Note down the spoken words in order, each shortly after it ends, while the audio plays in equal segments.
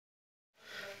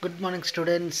Good morning,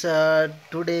 students.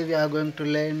 Today we are going to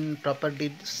learn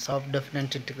properties of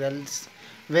definite integrals.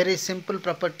 Very simple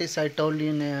properties I told you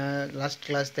in last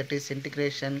class, that is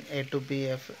integration a to b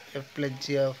f plus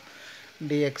g of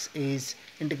dx is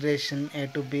integration a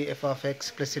to b f of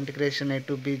x plus integration a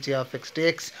to b g of x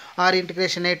dx, or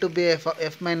integration a to b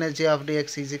f minus g of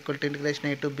dx is equal to integration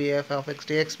a to b f of x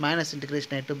dx minus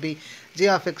integration a to b g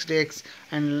of x dx.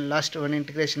 And last one,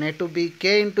 integration a to b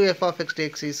k into f of x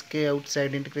dx is k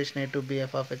outside integration a to b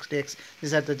f of x dx.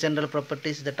 These are the general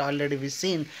properties that already we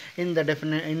seen in the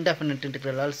indefinite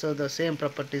integral. Also the same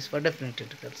properties for definite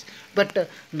integrals, but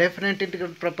definite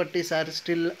integral properties are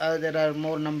still there are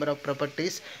more number of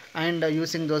properties, and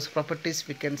using those properties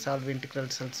we can solve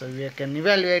integrals also. We can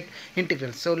evaluate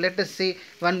integrals. So let us see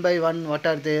one by one what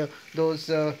are those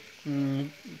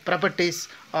properties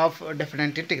of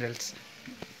definite integrals.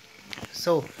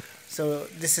 So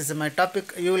this is my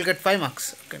topic. You will get 5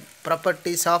 marks. Okay.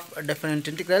 Properties of definite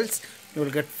integrals. You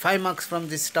will get 5 marks from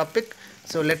this topic.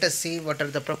 So let us see what are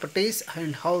the properties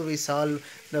and how we solve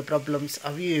the problems,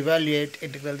 how we evaluate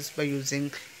integrals by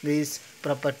using these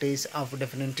properties of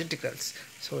definite integrals.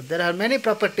 So there are many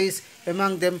properties.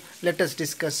 Among them, let us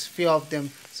discuss few of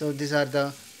them. So these are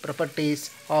the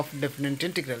properties of definite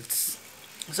integrals.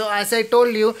 So as I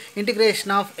told you,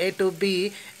 integration of a to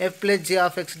b f plus g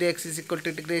of x dx is equal to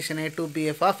integration a to b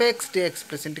f of x dx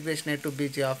plus integration a to b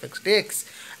g of x dx,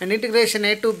 and integration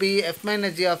a to b f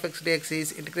minus g of x dx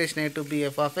is integration a to b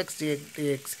f of x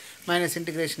dx minus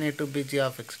integration a to b g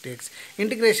of x dx.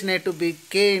 Integration a to b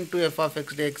k into f of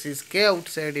x dx is k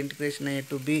outside integration a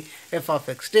to b f of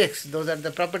x dx. Those are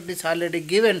the properties already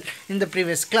given in the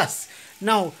previous class.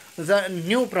 Now the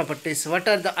new properties. What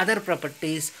are the other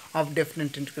properties of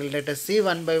definite integral? Let us see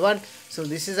one by one. So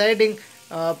this is adding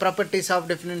properties of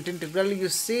definite integral. You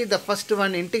see the first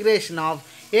one, integration of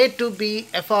a to b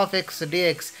f of x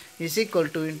dx is equal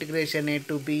to integration a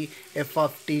to b f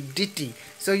of t dt.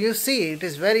 So you see it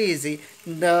is very easy.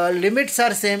 The limits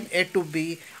are same, a to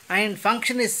b, and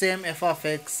function is same, f of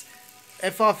x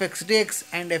dx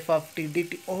and f of t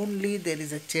dt. Only there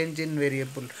is a change in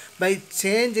variable. By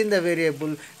change in the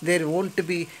variable, there won't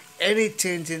be any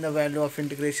change in the value of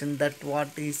integration. That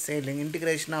what is saying.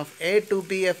 Integration of a to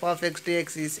b f of x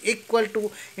dx is equal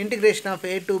to integration of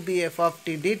a to b f of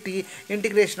t dt,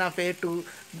 integration of a to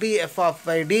b f of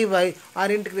y dy, or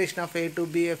integration of a to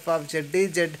b f of z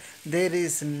dz. There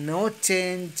is no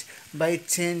change. By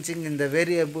changing in the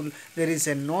variable, there is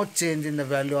no change in the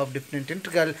value of definite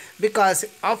integral, because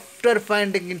after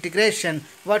finding integration,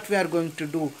 what we are going to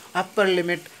do, upper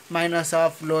limit minus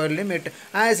of lower limit,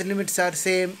 as limits are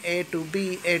same, a to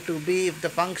b if the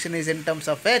function is in terms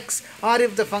of x, or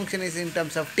if the function is in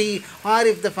terms of t, or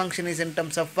if the function is in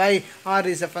terms of y, or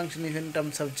is a function is in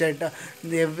terms of z.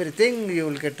 Everything you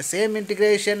will get the same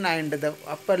integration, and the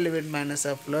upper limit minus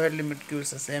of lower limit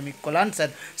gives the same equal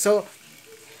answer.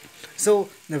 So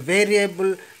the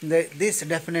variable, this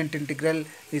definite integral,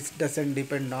 doesn't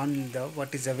depend on the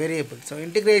what is the variable. So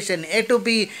integration a to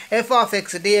b f of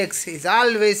x dx is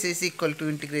always is equal to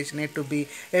integration a to b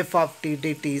f of t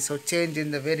dt. So change in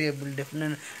the variable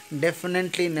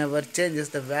definitely never changes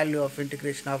the value of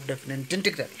integration of definite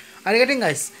integral. Are you getting,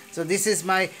 guys? So this is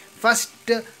my first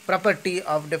property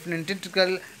of definite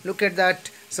integral. Look at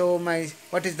that. So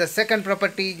what is the second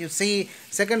property? You see,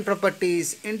 second property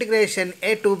is integration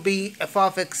a to b f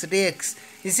of x dx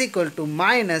is equal to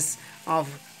minus of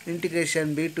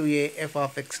integration b to a f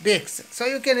of x dx. So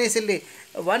you can easily,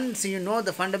 once you know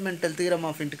the fundamental theorem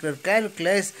of integral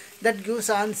calculus, that gives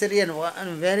answer,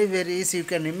 and very easy. You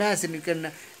can imagine,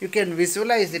 you can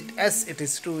visualize it as it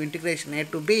is true. Integration a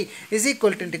to b is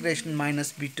equal to integration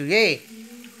minus b to a,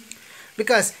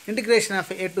 because integration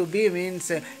of a to b means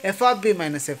f of b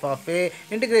minus f of a,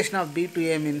 integration of b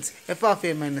to a means f of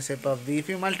a minus f of b. If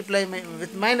you multiply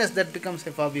with minus, that becomes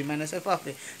f of b minus f of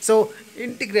a. So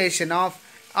integration of,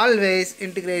 always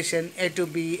integration a to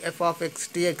b f of x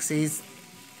dx is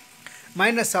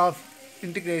minus of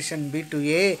integration b to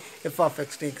a f of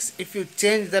x dx. If you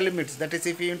change the limits, that is,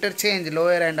 if you interchange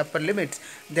lower and upper limits,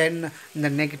 then the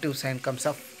negative sign comes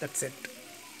up. That's it.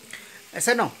 Yes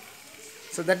or no?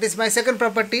 So that is my second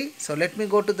property. So let me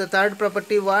go to the third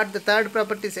property. What the third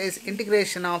property says,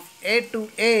 integration of a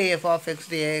to a f of x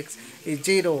dx is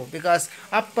 0, because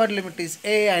upper limit is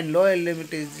a and lower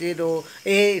limit is 0,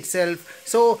 a itself.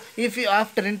 So if you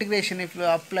after integration, if you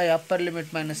apply upper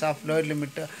limit minus of lower limit,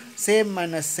 same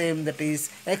minus same, that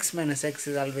is x minus x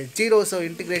is always 0. So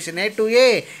integration a to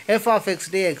a f of x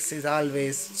dx is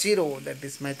always 0. That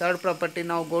is my third property.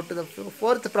 Now go to the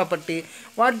fourth property.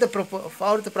 What the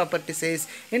fourth property says,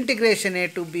 integration a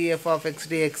to b f of x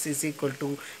dx is equal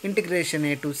to integration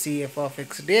a to c f of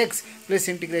x dx plus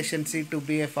integration c to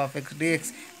b f of x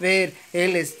dx, where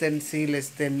a less than c less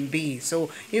than b.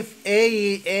 So if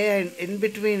a and in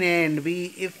between a and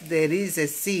b, if there is a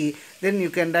c, then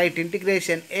you can write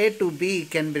integration a to b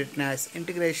can be written as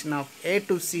integration of a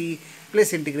to c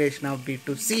plus integration of b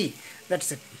to c.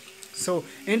 That's it. So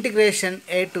integration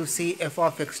a to c f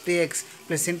of x dx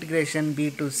plus integration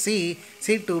b to c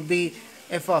to b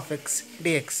f of x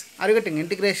dx. Are you getting?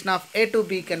 Integration of a to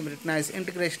b can be written as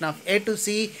integration of a to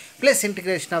c plus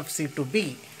integration of c to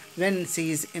b when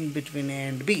c is in between a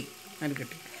and b. Are you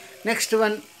getting? Next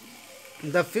one,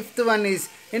 the fifth one is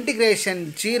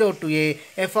integration 0 to a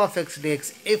f of x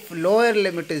dx if lower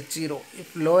limit is 0.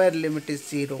 If lower limit is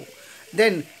 0,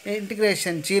 then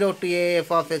integration 0 to a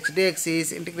f of x dx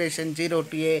is integration 0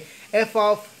 to a f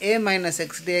of a minus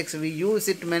x dx. We use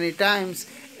it many times.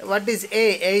 What is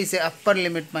a? A is a upper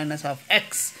limit minus of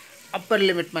x. Upper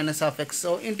limit minus of x.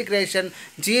 So integration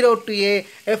 0 to a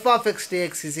f of x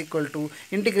dx is equal to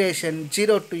integration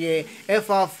 0 to a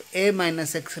f of a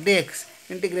minus x dx.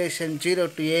 Integration 0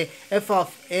 to a f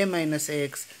of a minus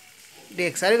ax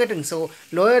dx. Are you getting? So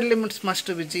lower limits must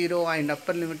be 0 and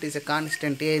upper limit is a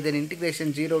constant a. Then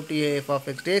integration 0 to a f of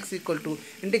x dx equal to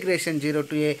integration 0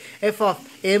 to a f of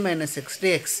a minus x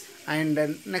dx.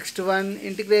 And next one,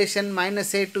 integration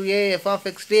minus a to a f of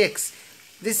x dx.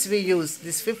 This we use,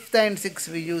 this fifth and sixth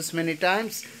we use many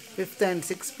times. Fifth and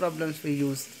sixth problems we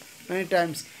use many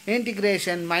times.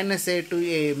 Integration minus a to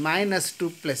a minus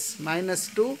 2 plus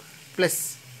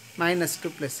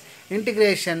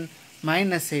integration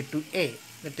minus a to a,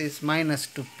 that is minus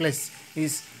 2 plus,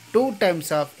 is 2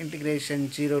 times of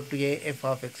integration 0 to a f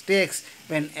of x dx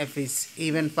when f is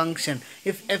even function.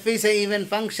 If f is a even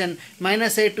function,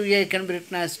 minus a to a can be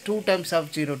written as 2 times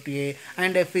of 0 to a,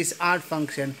 and f is odd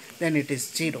function, then it is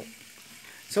 0.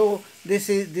 So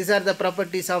these are the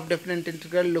properties of definite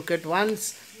integral. Look at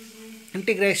once.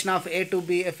 Integration of a to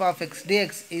b f of x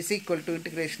dx is equal to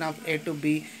integration of a to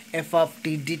b f of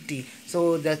t dt.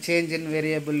 So the change in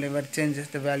variable never changes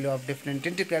the value of definite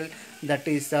integral. That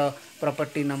is the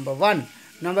property number 1.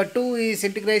 Number 2 is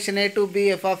integration a to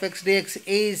b f of x dx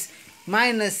is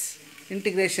minus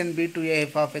integration b to a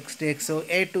f of x dx. So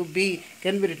a to b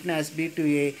can be written as b to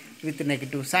a with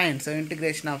negative sign. So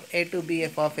integration of a to b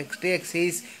f of x dx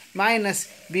is minus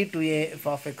b to a f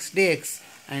of x dx.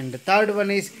 And the third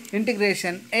one is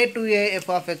integration a to a f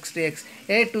of x dx.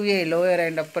 A to a lower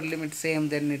and upper limit same,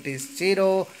 then it is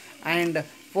 0. And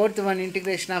fourth one,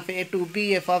 integration of a to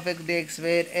b f of x dx,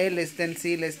 where a less than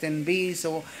c less than b.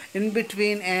 So in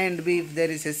between a and b, if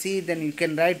there is a c, then you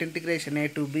can write integration a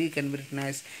to b can be written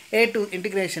as a to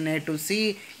integration a to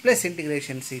c plus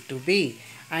integration c to b.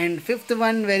 And fifth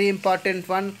one, very important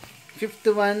one. Fifth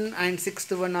one and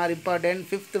sixth one are important.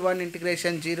 Fifth one,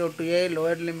 integration 0 to a,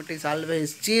 lower limit is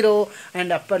always 0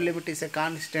 and upper limit is a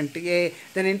constant a.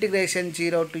 Then integration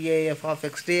 0 to a f of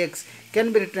x dx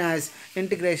can be written as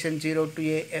integration 0 to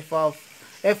a f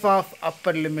of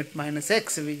upper limit minus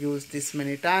x. We use this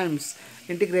many times.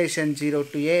 Integration 0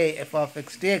 to a f of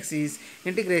x dx is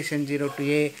integration 0 to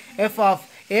a f of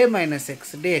a minus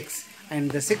x dx. And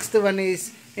the sixth one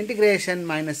is integration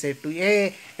minus a to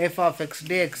a f of x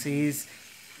dx is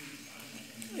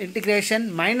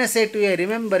integration minus a to a.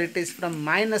 Remember, it is from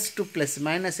minus to plus,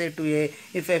 minus a to a.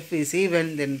 If f is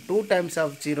even, then 2 times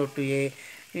of 0 to a,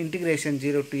 integration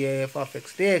 0 to a f of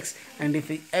x dx. And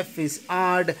if f is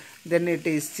odd, then it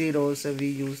is 0. So we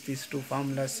use these two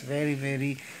formulas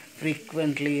very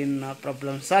frequently in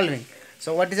problem solving.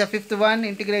 So what is the fifth one?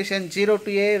 Integration 0 to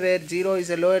a, where 0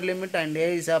 is a lower limit and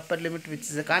a is upper limit, which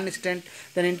is a constant.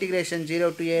 Then integration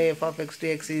 0 to a f of x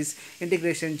dx is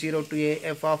integration 0 to a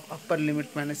f of upper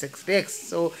limit minus x dx.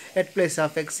 So at place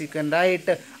of x you can write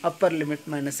upper limit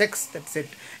minus x. That's it.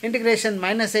 Integration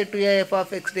minus a to a f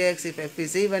of x dx, if f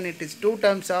is even, it is 2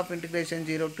 times of integration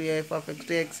 0 to a f of x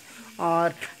dx,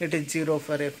 or it is 0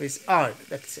 for f is odd.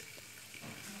 That's it.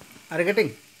 Are you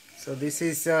getting? So this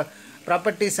is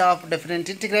properties of definite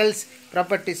integrals.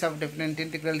 Properties of definite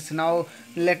integrals. Now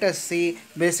let us see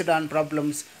based on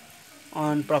problems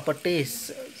on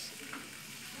properties.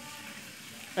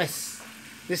 Yes,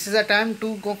 this is the time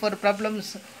to go for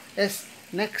problems. Yes,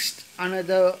 next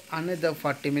another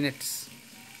 40 minutes.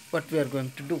 What we are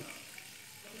going to do?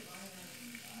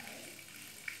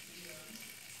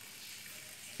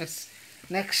 Yes.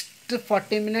 Next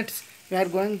 40 minutes we are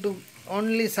going to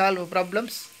only solve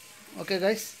problems. Okay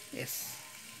guys? Yes.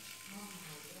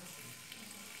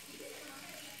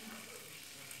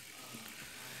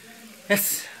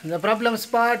 Yes, the problems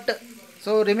part.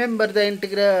 So remember the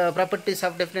integral properties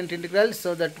of different integrals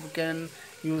so that we can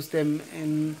use them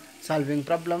in solving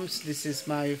problems. This is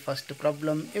my first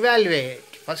problem.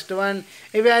 Evaluate. First one,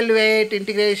 evaluate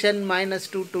integration minus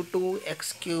 2 to 2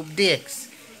 x cube dx.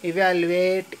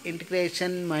 Evaluate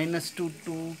integration minus 2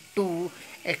 to 2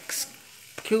 x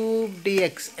cube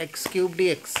dx. X cube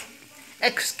dx.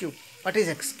 X cube. What is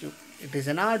x cube? It is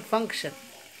an odd function.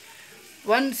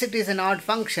 Once it is an odd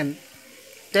function,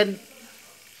 then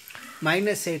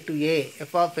minus a to a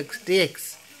f of x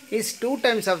dx is 2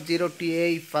 times of 0 to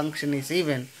a if function is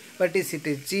even, but it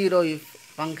is 0 if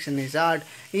function is odd.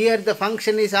 Here the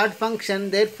function is odd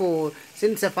function, therefore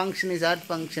since the function is odd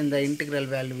function, the integral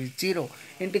value is 0.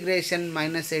 Integration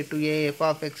minus a to a f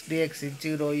of x dx is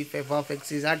 0 if f of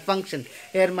x is odd function.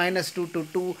 Here minus 2 to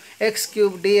 2 x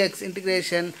cube dx,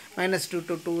 integration minus 2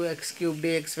 to 2 x cube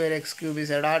dx, where x cube is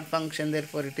an odd function,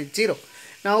 therefore it is 0.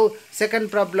 Now second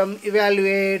problem,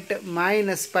 evaluate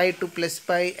minus pi to plus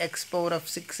pi x power of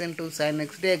 6 into sin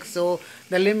x dx. So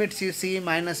the limits you see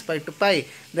minus pi to pi.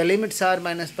 The limits are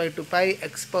minus pi to pi,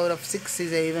 x power of 6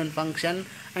 is a even function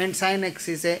and sin x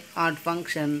is a odd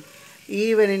function.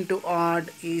 Even into odd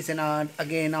is an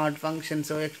odd function,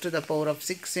 so x to the power of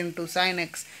 6 into sin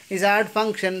x is odd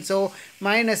function. So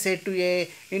minus a to a,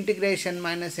 integration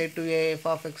minus a to a f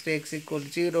of x dx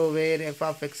equals 0, where f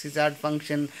of x is odd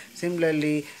function.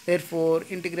 Similarly, therefore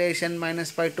integration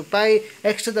minus pi to pi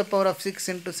x to the power of 6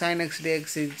 into sin x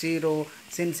dx is 0,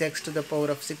 since x to the power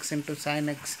of 6 into sin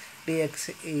x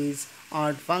dx is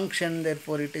odd function,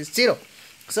 therefore it is 0.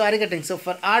 So are you getting? So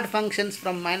for odd functions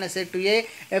from minus a to a,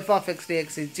 f of x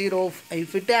dx is 0.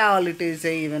 If at all it is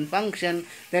a even function,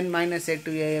 then minus a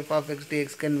to a f of x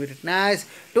dx can be written as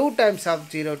 2 times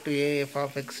of 0 to a f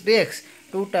of x dx.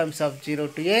 2 times of 0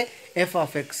 to a f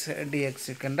of x dx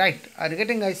you can write. Are you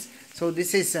getting, guys? So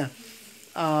this is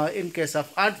in case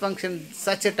of odd function,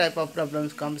 such a type of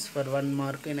problems comes for 1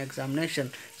 mark in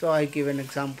examination. So I given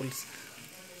examples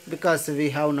because we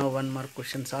have now 1 mark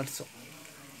questions also.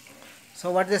 So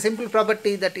what is the simple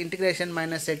property? That integration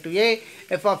minus a to a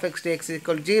f of x dx is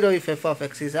equal to 0 if f of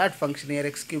x is odd function. Here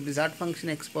x cube is odd function,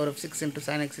 x power of 6 into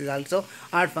sin x is also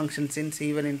odd function, since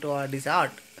even into odd is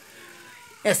odd.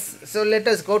 Yes, so let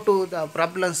us go to the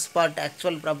problems part,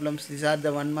 actual problems. These are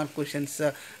the 1 mark questions.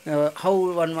 How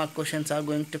 1 mark questions are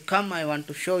going to come, I want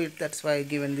to show it. That's why I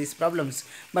given these problems.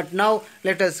 But now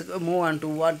let us move on to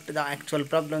what the actual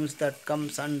problems that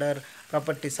comes under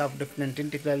properties of different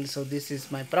integrals. So this is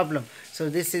my problem. So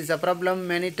this is a problem,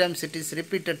 many times it is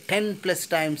repeated, 10 plus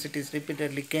times it is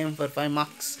repeatedly came for 5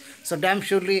 marks. So damn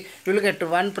surely you will get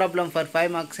 1 problem for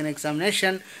 5 marks in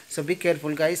examination. So be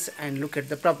careful, guys, and look at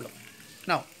the problem.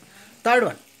 Now, third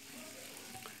one.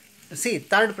 See,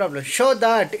 third problem. Show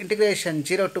that integration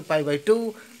 0 to pi by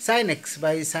 2 sin x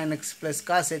by sin x plus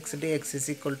cos x dx is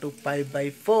equal to pi by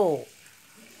 4.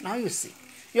 Now you see,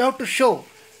 you have to show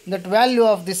that value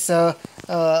of this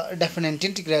definite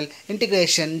integral,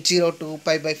 integration 0 to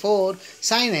pi by 4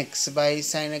 sin x by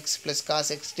sin x plus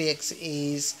cos x dx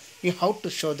is, you have to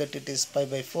show that it is pi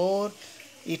by 4.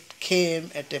 It came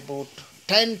at about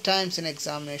 10 times in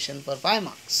examination for 5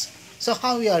 marks. So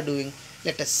how we are doing?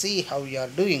 Let us see how we are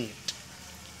doing it.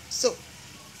 So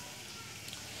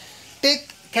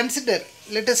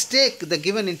let us take the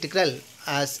given integral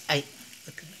as I.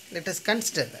 Okay. Let us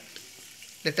consider that.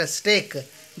 Let us take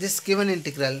this given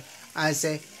integral as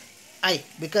a I,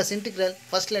 because integral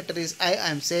first letter is I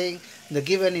am saying the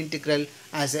given integral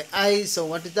as a I. So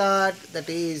what is that? That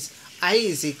is I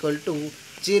is equal to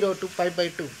 0 to pi by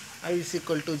 2. I is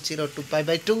equal to 0 to pi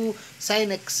by 2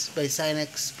 sin x by sin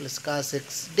x plus cos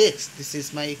x dx. This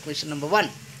is my equation number 1.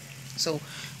 So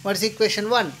what is equation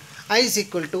 1? I is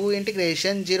equal to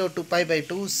integration 0 to pi by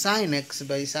 2 sin x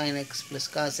by sin x plus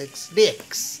cos x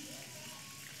dx.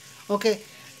 Okay.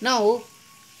 Now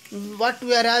what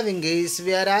we are having is,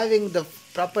 we are having the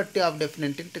property of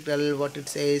definite integral. What it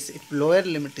says, if lower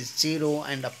limit is 0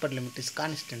 and upper limit is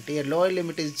constant. Here lower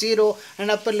limit is 0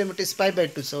 and upper limit is pi by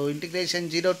 2. So integration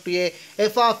 0 to a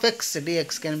f of x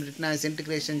dx can be written as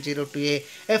integration 0 to a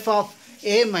f of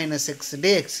a minus x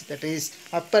dx. That is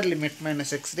upper limit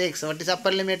minus x dx. So what is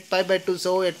upper limit? Pi by 2.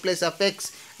 So at place of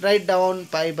x write down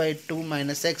pi by 2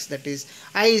 minus x, that is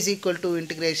I is equal to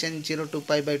integration 0 to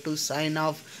pi by 2 sine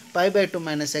of pi by 2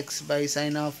 minus x by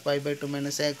sine of pi by 2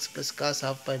 minus x plus cos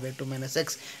of pi by 2 minus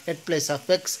x at place of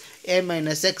x, a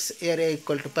minus x, area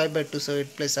equal to pi by 2, so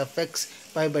at place of x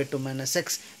pi by 2 minus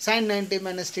x, sin 90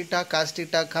 minus theta,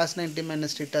 cos 90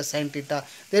 minus theta, sin theta.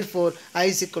 Therefore, I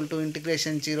is equal to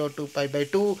integration 0 to pi by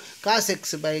 2 cos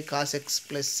x by cos x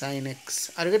plus sin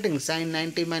x. Are you getting sin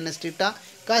 90 minus theta,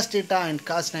 cos theta, and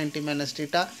cos 90 minus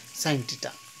theta, sin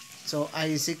theta. So, I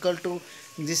is equal to,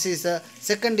 this is the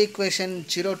second equation,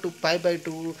 0 to pi by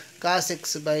 2 cos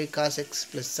x by cos x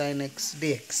plus sin x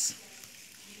dx.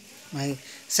 My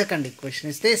second equation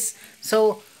is this.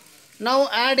 So, now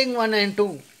adding 1 and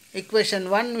 2, equation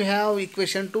 1 we have,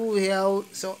 equation 2 we have,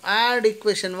 so add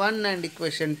equation 1 and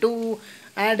equation 2,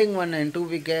 adding 1 and 2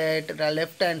 we get the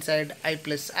left hand side I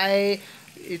plus I,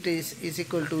 it is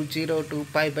equal to 0 to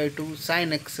pi by 2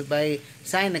 sin x by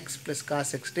sin x plus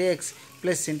cos x dx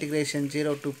plus integration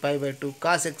 0 to pi by 2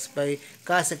 cos x by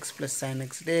cos x plus sin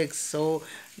x dx. So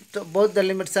both the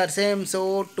limits are same,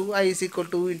 so 2I is equal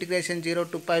to integration 0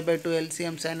 to pi by 2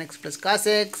 LCM sin x plus cos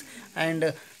x,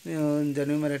 and the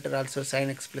numerator also sin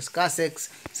x plus cos x.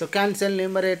 So cancel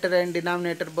numerator and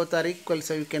denominator, both are equal,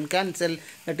 so you can cancel,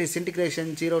 that is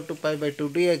integration 0 to pi by 2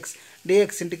 dx,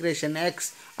 dx integration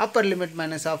x, upper limit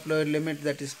minus half lower limit,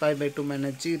 that is pi by 2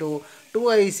 minus 0,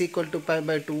 2I is equal to pi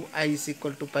by 2, I is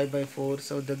equal to pi by 4.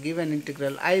 So the given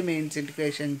integral I means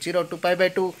integration 0 to pi by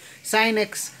 2 sin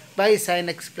x by sin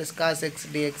x plus cos x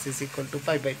dx is equal to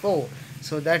pi by 4.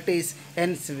 So that is,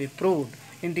 hence we proved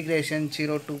integration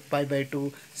 0 to pi by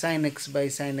 2 sin x by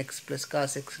sin x plus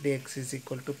cos x dx is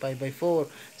equal to pi by 4.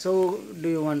 So do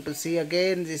you want to see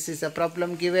again? This is a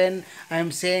problem given. I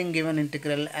am saying given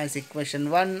integral as equation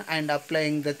 1 and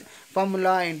applying the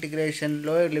formula, integration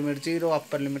lower limit 0,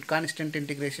 upper limit constant,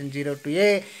 integration 0 to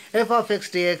a, f of x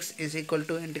dx is equal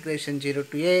to integration 0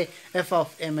 to a, f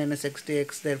of a minus x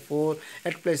dx. Therefore,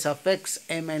 at place of x,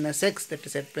 a minus x, that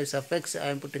is at place of x, I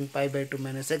am putting pi by 2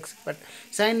 minus x, but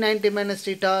sin 90 minus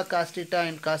theta, cos theta,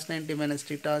 and cos 90 minus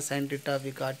theta, sin theta,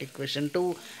 we got equation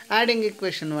 2. Adding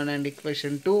equation 1 and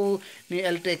equation 2,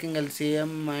 taking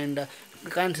LCM and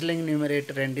cancelling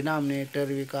numerator and denominator,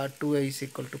 we got 2I is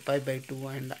equal to pi by 2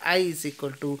 and I is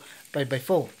equal to pi by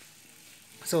 4.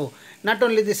 So not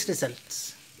only this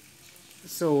results.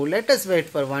 So let us wait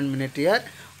for 1 minute here.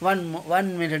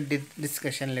 One minute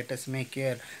discussion let us make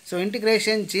here. So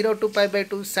integration 0 to pi by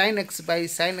 2 sin x by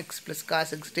sin x plus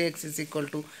cos x dx is equal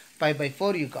to pi by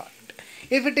 4 you got.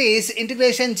 If it is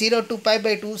integration 0 to pi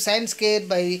by 2 sin square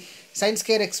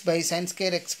x by sin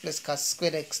square x plus cos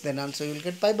square x, then also you will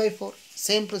get pi by 4.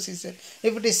 Same procedure.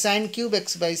 If it is sin cube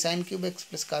x by sin cube x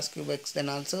plus cos cube x, then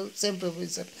also same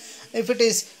procedure. If it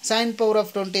is sin power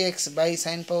of 20x by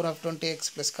sin power of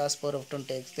 20x plus cos power of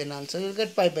 20x, then also you will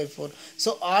get pi by 4.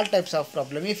 So all types of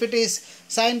problem. If it is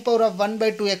sin power of 1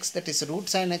 by 2x, that is root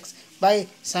sin x, by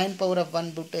sin power of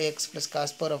 1 by 2x plus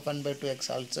cos power of 1 by 2x,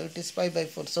 also it is pi by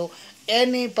 4. So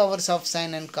any powers of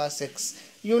sin and cos x,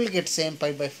 you will get same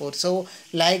pi by 4. So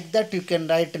like that you can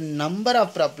write a number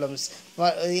of problems.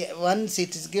 Once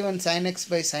it is given sin x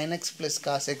by sin x plus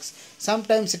cos x,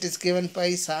 sometimes it is given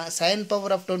by sin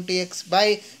power of 20x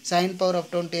by sin power of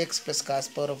 20x plus cos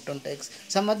power of 20x.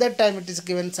 Some other time it is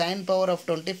given sin power of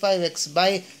 25x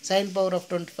by sin power of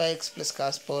 25x plus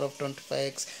cos power of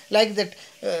 25x. Like that,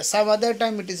 some other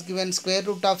time it is given square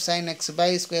root of sin x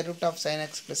by square root of sin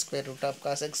x plus square root of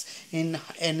cos x. In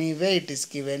any way it is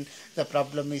given, the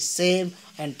problem is same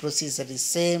and procedure is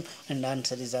same and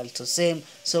answer is also same.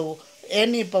 So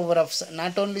any power of,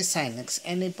 not only sin x,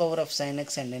 any power of sin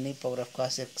x and any power of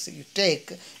cos x you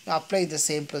take, you apply the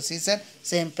same procedure,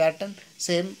 same pattern,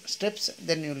 same steps,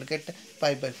 then you will get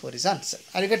pi by 4 is answer.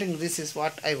 Are you getting? This is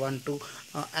what I want to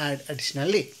add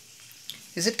additionally.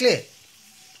 Is it clear?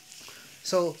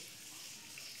 So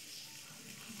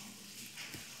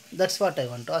that's what I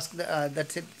want to ask.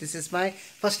 That's it. This is my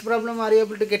first problem. Are you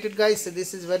able to get it, guys?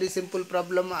 This is very simple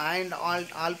problem, and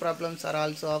all problems are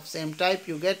also of same type.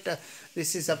 You get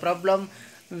this is a problem.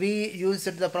 We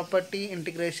used the property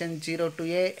integration 0 to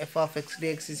a f of x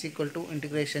dx is equal to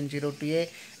integration 0 to a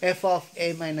f of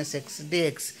a minus x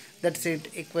dx. That's it.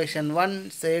 Equation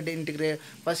 1 said integrate,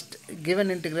 first given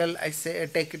integral I say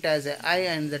take it as a I,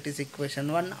 and that is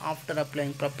equation 1. After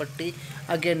applying property,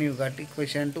 again you got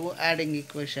equation 2. Adding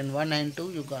equation 1 and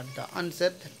 2, you got the answer.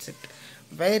 That's it.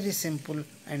 Very simple,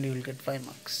 and you will get 5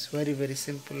 marks. Very, very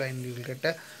simple, and you will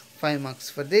get 5 marks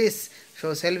for this.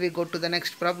 So shall we go to the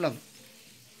next problem?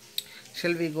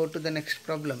 Shall we go to the next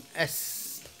problem?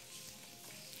 Yes.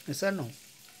 Yes or no?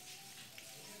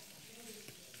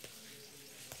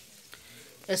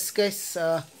 Yes guys,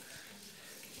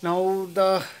 now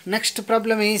the next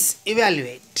problem is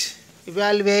evaluate.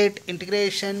 Evaluate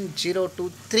integration 0 to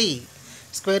 3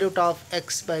 square root of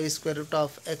x by square root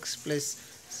of x plus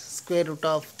square root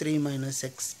of 3 minus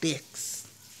x dx.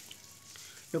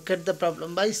 Look at the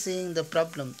problem. By seeing the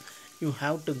problem, you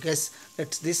have to guess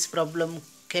that this problem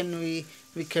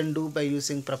we can do by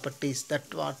using properties.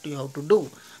 That what you have to do.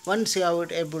 Once you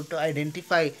are able to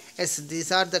identify, yes,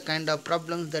 these are the kind of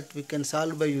problems that we can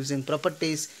solve by using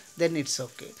properties, then it's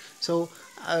okay. So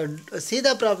see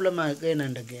the problem again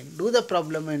and again, do the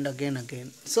problem and again,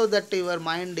 so that your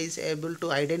mind is able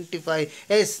to identify,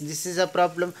 yes, this is a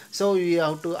problem, so you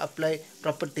have to apply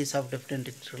properties of different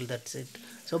integral. That's it.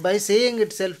 So by saying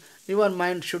itself, your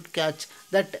mind should catch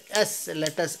that, yes,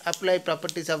 let us apply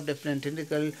properties of different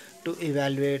integral to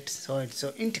evaluate so and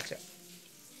so integral.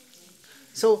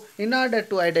 So in order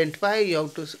to identify, you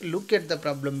have to look at the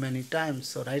problem many times.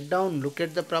 So write down, look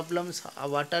at the problems,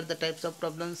 what are the types of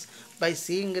problems. By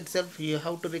seeing itself, you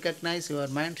have to recognize, your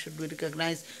mind should be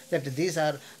recognize that these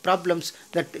are problems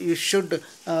that you should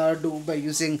do by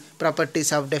using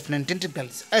properties of different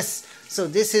integrals. Yes. So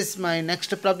this is my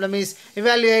next problem is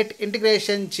evaluate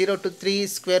integration 0 to 3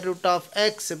 square root of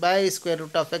x by square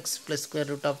root of x plus square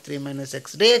root of 3 minus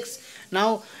x dx.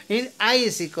 Now in I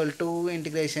is equal to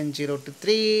integration 0 to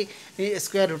 3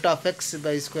 square root of x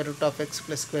by square root of x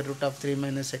plus square root of 3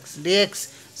 minus x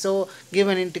dx. So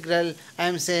given integral, I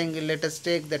am saying let us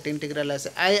take that integral as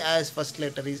I, as first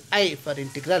letter is I for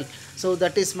integral. So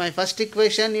that is my first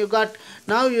equation you got.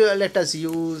 Now let us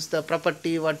use the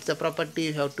property. What's the property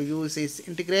you have to use is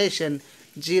integration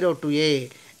 0 to a.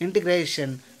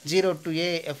 Integration 0 to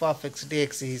a f of x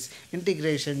dx is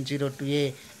integration 0 to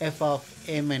a f of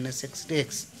a minus x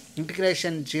dx.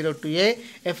 Integration 0 to a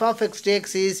f of x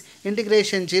dx is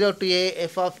integration 0 to a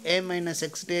f of a minus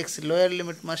x dx. Lower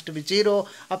limit must be 0,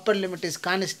 upper limit is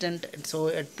constant, so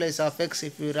at place of x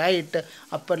if you write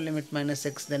upper limit minus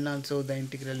x, then also the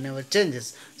integral never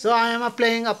changes. So I am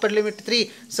applying upper limit 3,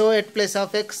 so at place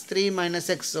of x 3 minus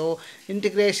x, so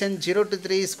integration 0 to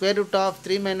 3 square root of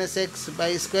 3 minus x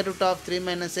by square root of 3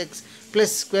 minus x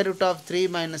plus square root of 3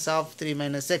 minus of 3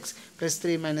 minus x, plus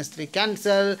 3 minus 3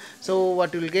 cancel. So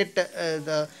what you will get,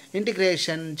 the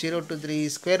integration 0 to 3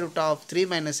 square root of 3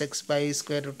 minus x by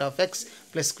square root of x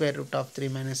plus square root of 3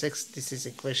 minus x. This is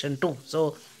equation 2.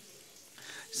 So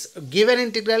given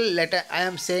integral, I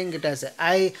am saying it as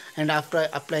I, and after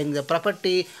applying the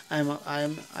property, I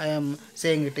am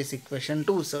saying it is equation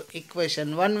 2. So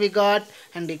equation 1 we got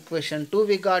and equation 2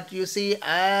 we got. You see,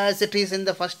 as it is in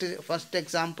the first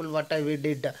example what we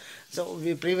did. So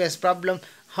we previous problem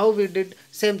how we did,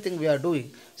 same thing we are doing.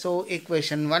 So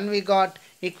equation 1 we got,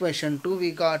 equation 2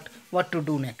 we got. What to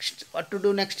do next? What to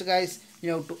do next, guys?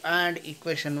 You have to add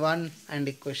equation 1 and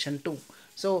equation 2.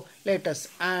 So let us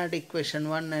add equation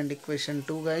 1 and equation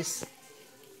 2, guys.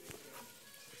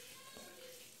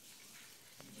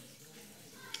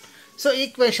 So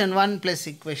equation 1 plus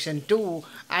equation 2,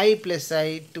 I plus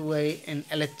I, 2I in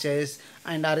LHS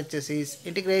and RHS is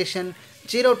integration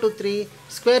 0 to 3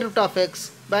 square root of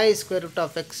x by square root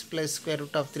of x plus square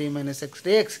root of 3 minus x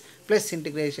dx plus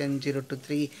integration 0 to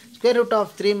 3 square root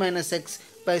of 3 minus x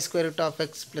by square root of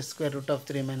x plus square root of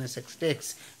 3 minus x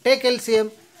dx. Take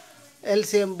LCM.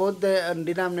 LCM, both the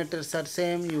denominators are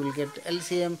same, you will get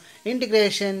LCM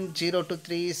integration 0 to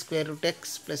 3 square root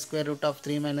x plus square root of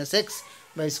 3 minus x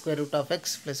by square root of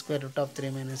x plus square root of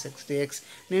 3 minus x dx.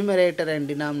 Numerator and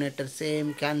denominator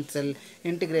same, cancel.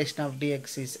 Integration of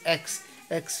dx is x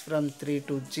from 3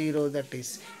 to 0, that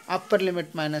is upper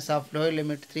limit minus of lower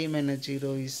limit 3 minus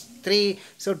 0 is 3.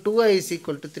 So 2I is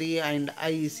equal to 3 and I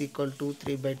is equal to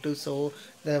 3 by 2. So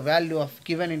the value of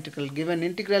given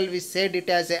integral we said it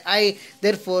as a I,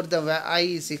 therefore the I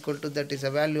is equal to, that is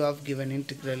a value of given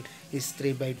integral is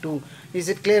 3 by 2. Is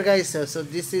it clear, guys? So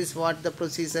this is what the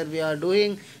procedure we are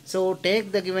doing. So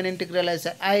take the given integral as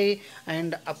a I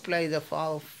and apply the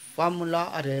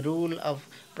formula or a rule of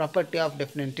property of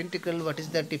definite integral. What is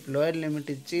that? If lower limit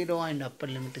is 0 and upper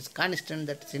limit is constant,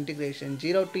 that is integration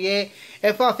 0 to a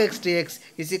f of x dx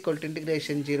is equal to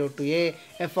integration 0 to a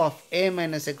f of a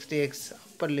minus x dx,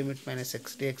 upper limit minus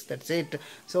x dx. That's it.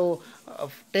 So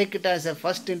take it as a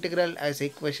first integral as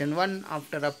equation 1.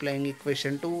 After applying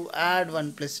equation 2, add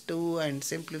 1 plus 2 and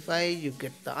simplify, you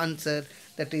get the answer,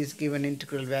 that is given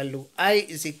integral value I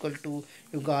is equal to,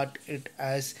 you got it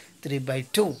as 3 by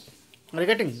 2. Are you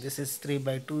getting? This is 3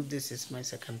 by 2. This is my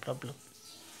second problem.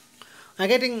 Are you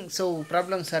getting? So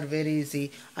problems are very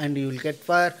easy and you will get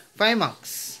for 5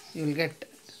 marks. You will get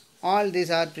all these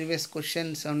are previous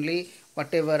questions only.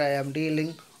 Whatever I am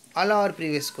dealing, all are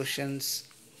previous questions.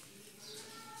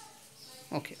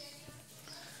 Okay,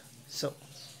 so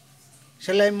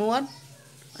shall I move on?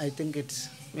 I think it's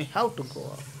we have to go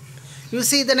on. You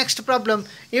see the next problem.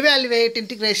 Evaluate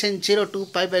integration 0 to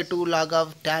pi by 2 log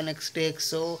of tan x dx.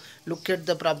 So look at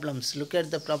the problems. Look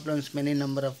at the problems many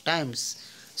number of times.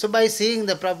 So by seeing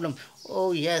the problem,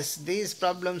 oh yes, these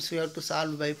problems we have to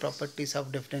solve by properties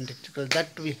of different integral.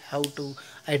 That we have to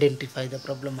identify the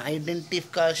problem.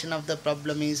 Identification of the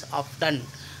problem is often.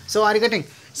 So are you getting?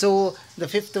 So the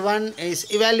fifth one is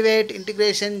evaluate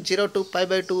integration 0 to pi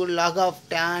by 2 log of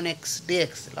tan x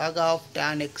dx. Log of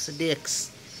tan x dx.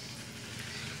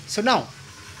 So now,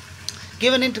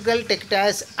 given integral, take it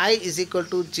as I is equal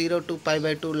to 0 to pi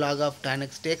by 2 log of tan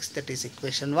x dx, that is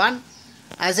equation 1.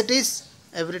 As it is,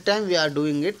 every time we are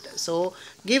doing it. So,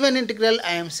 given integral,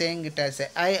 I am saying it as a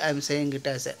I am saying it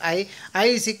as a I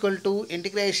is equal to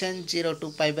integration 0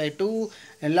 to pi by 2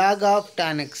 log of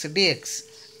tan x dx.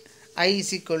 I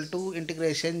is equal to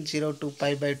integration 0 to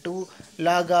pi by 2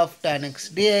 log of tan x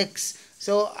dx.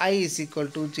 So, I is equal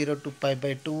to 0 to pi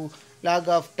by 2 log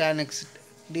of tan x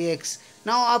dx.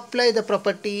 Now apply the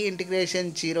property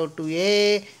integration 0 to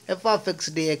a f of x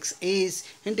dx is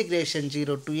integration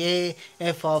 0 to a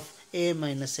f of a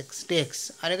minus x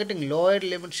dx. Are you getting? Lower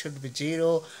limit should be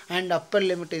 0 and upper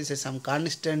limit is some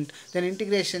constant. Then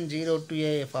integration 0 to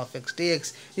a f of x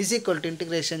dx is equal to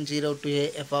integration 0 to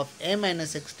a f of a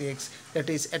minus x dx, that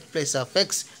is at place of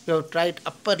x you have tried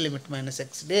upper limit minus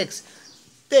x dx.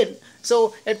 Then,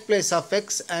 so at place of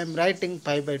x, I am writing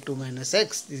pi by 2 minus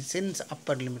x. Since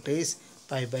upper limit is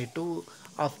pi by 2,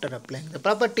 after applying the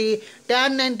property,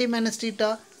 tan 90 minus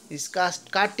theta is cot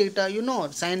theta. You know,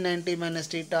 sin 90 minus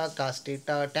theta, cos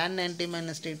theta, tan 90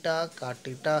 minus theta, cot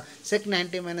theta, sec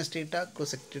 90 minus theta,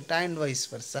 cosec theta, and vice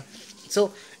versa.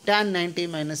 So, tan 90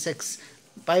 minus x,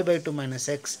 pi by 2 minus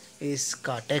x is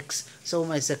cot x. So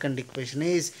my second equation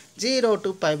is 0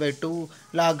 to pi by 2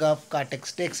 log of cot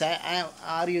x dx.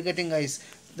 Are you getting, guys?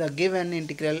 The given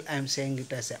integral I am saying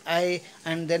it as a I,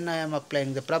 and then I am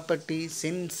applying the property.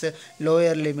 Since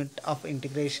lower limit of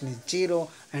integration is 0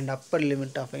 and upper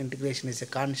limit of integration is a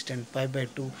constant pi by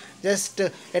 2, just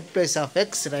at place of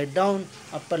x write down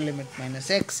upper limit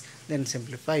minus x, then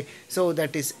simplify. So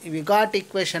that is, we got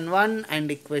equation 1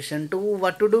 and equation 2.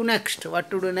 What to do next?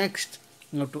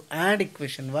 You have to add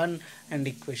equation 1 and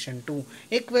equation 2.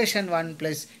 Equation 1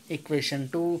 plus equation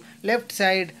 2. Left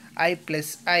side I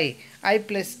plus I. I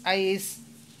plus I is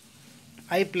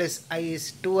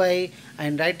 2i,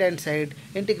 and right hand side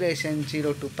integration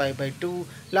 0 to pi by 2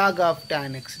 log of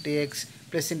tan x dx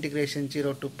plus integration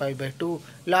 0 to pi by 2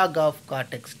 log of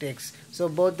cot x dx. So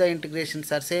both the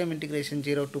integrations are same. Integration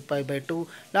 0 to pi by 2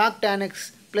 log tan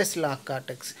x plus log cot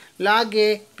x. Log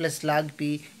a plus log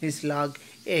b is log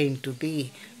a into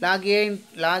b. Log a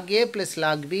plus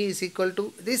log b is equal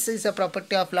to, this is a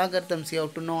property of logarithms, you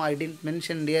have to know. I didn't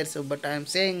mention here, so but I am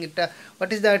saying it.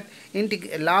 What is that?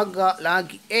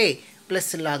 Log a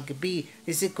plus log b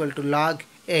is equal to log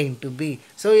a into b.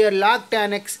 So here log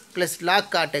tan x plus log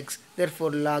cot x,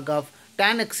 therefore log of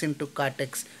tan x into cot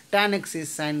x. Tan x is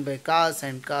sin by cos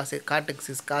and cot x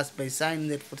is cos by sin,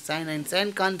 therefore sin and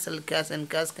sin cancel, cos and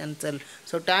cos cancel.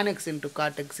 So tan x into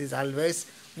cot x is always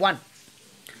 1.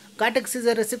 Cot x is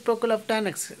a reciprocal of tan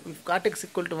x. If cot x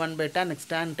equal to 1 by tan x,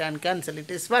 tan cancel, it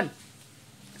is 1.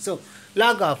 So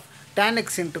log of tan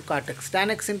x into cot x. Tan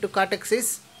x into cot x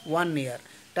is 1 here.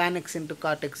 Tan x into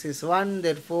cot x is 1,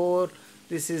 therefore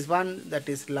this is 1, that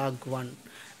is log 1.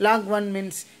 Log 1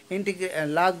 means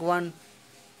log 1,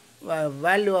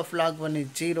 value of log 1 is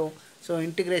 0. So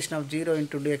integration of 0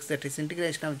 into dx, that is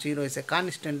integration of 0 is a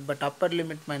constant, but upper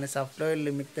limit minus of lower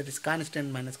limit, that is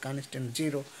constant minus constant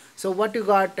 0. So what you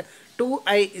got?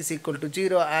 2i is equal to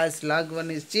 0, as log 1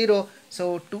 is 0.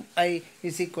 So 2i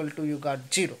is equal to, you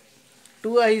got 0.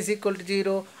 2i is equal to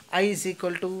 0. I is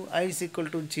equal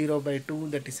to 0 by 2,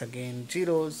 that is again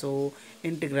 0. So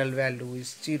integral value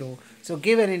is 0. So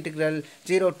given integral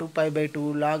 0 to pi by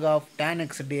 2 log of tan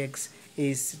x dx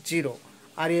is 0.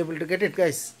 Are you able to get it,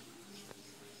 guys?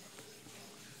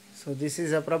 So this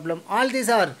is a problem. All these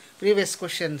are previous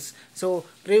questions. So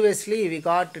previously we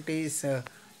got, it is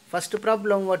first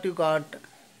problem what you got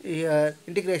here,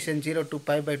 integration 0 to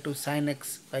pi by 2 sin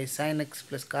x by sin x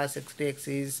plus cos x dx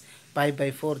is pi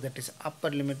by 4, that is upper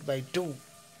limit by 2.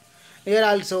 Here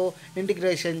also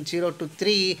integration 0 to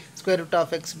 3 square root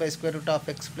of x by square root of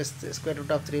x plus square root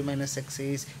of 3 minus x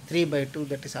is 3 by 2,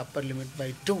 that is upper limit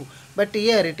by 2. But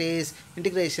here it is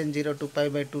integration 0 to pi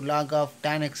by 2 log of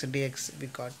tan x dx, we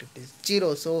got it is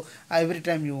 0. So every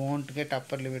time you want to get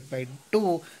upper limit by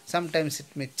 2, sometimes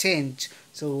it may change.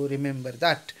 So remember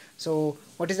that. So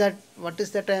what is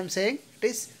that I am saying? It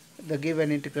is the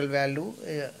given integral value,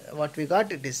 what we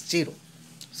got, it is 0.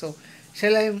 So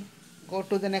shall I go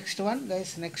to the next one,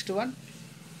 guys? Next one.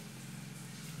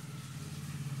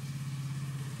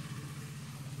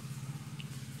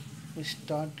 We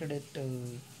started at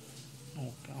okay,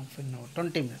 half an hour,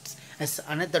 20 minutes. Yes,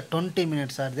 another 20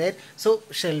 minutes are there. So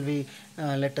shall we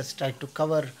let us try to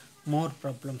cover more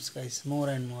problems, guys, more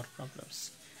and more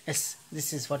problems. Yes,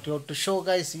 this is what you have to show,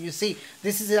 guys. You see,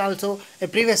 this is also a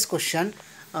previous question.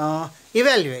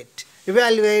 Evaluate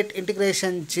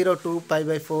integration 0 to pi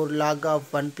by 4 log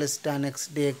of 1 plus tan x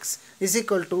dx is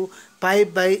equal to pi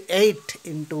by 8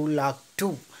 into log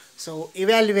 2. So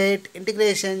evaluate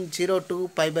integration 0 to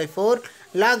pi by 4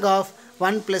 log of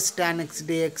 1 plus tan x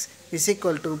dx is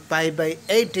equal to pi by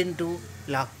 8 into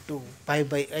log 2. Pi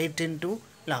by 8 into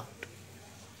log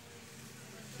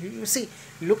 2. You see,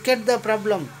 look at the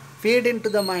problem, feed into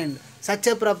the mind. Such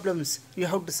a problems you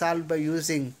have to solve by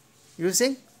using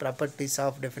properties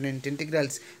of definite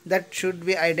integrals. That should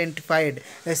be identified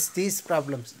as these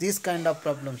problems, these kind of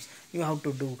problems you have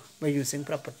to do by using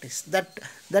properties.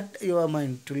 That your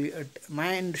mind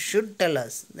should tell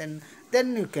us. Then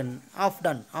you can off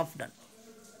done.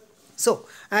 So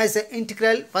as an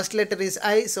integral, first letter is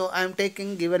I. So I am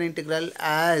taking given integral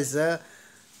as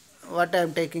what I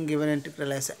am taking given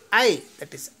integral as I.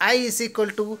 That is I is equal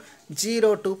to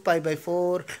 0 to pi by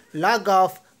 4 log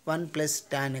of 1 plus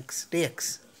tan x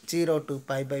dx. 0 to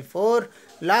pi by 4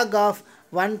 log of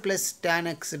 1 plus tan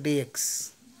x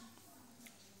dx.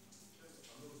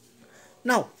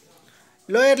 Now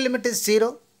lower limit is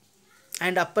 0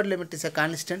 and upper limit is a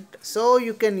constant, so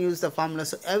you can use the formula.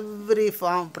 So every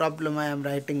problem I am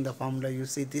writing the formula. You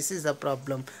see, this is a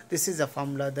problem, this is a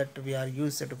formula that we are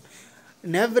used to.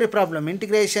 In every problem,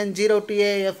 integration 0 to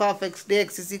a f of x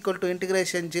dx is equal to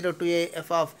integration 0 to a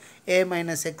f of a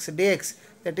minus x dx.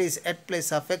 That is, at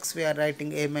place of x we are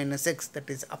writing a minus x, that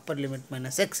is upper limit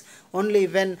minus x. Only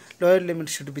when lower limit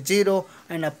should be 0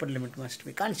 and upper limit must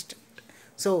be constant.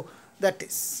 So that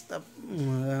is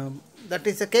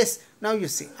the case. Now you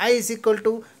see, I is equal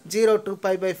to 0 to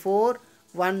pi by 4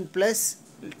 1 plus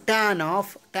tan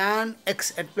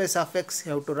x at place of x.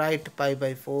 You have to write pi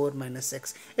by 4 minus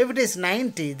x. If it is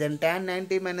 90, then tan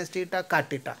 90 minus theta cot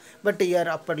theta. But here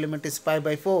upper limit is pi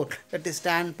by 4, that is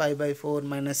tan pi by 4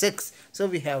 minus x. So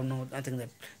we have nothing that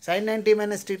sin 90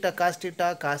 minus theta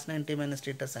cos 90 minus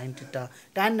theta sin theta,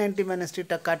 tan 90 minus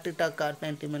theta cot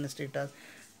 90 minus theta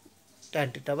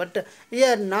tan theta. But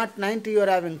here not 90, you are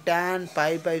having tan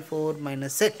pi by 4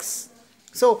 minus x.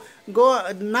 So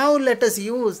now let us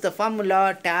use the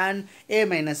formula tan a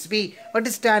minus b. What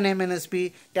is tan a minus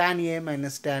b? Tan a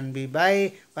minus tan b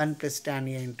by 1 plus tan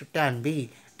a into tan b.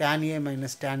 Tan a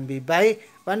minus tan b by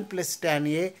 1 plus tan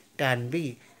a tan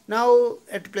b. Now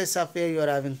at place of a you are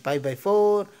having pi by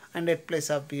 4 and at place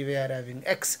of b we are having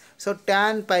x. So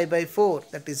tan pi by 4,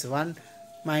 that is 1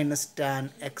 minus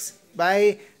tan x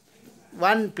by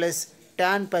 1 plus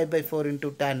tan pi by 4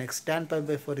 into tan x. Tan pi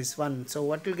by 4 is 1. So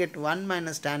what will get 1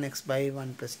 minus tan x by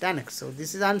 1 plus tan x. So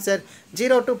this is answer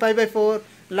 0 to pi by 4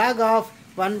 log of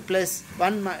 1 plus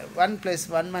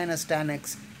 1 minus tan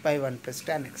x by 1 plus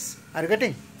tan x. Are you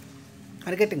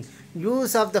getting?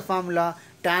 Use of the formula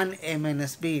tan a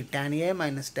minus b. Tan a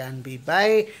minus tan b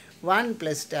by 1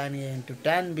 plus tan a into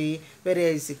tan b, where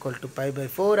a is equal to pi by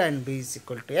 4 and b is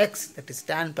equal to x. That is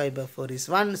tan pi by 4 is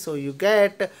 1. So you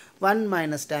get 1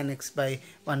 minus tan x by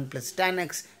 1 plus tan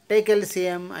x. Take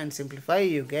LCM and simplify.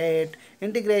 You get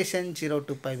integration 0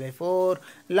 to pi by 4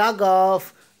 log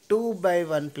of 2 by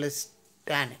 1 plus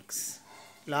tan x.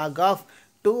 Log of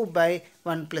 2 by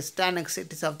 1 plus tan x.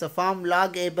 It is of the form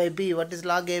log a by b. What is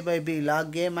log a by b?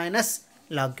 Log a minus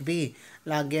log b.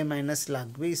 Log a minus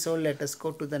log b. So let us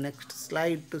go to the next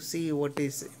slide to see what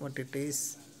it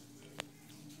is.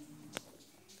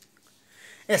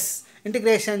 Yes,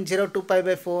 integration 0 to pi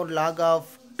by 4 log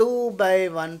of 2 by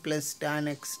 1 plus tan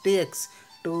x dx.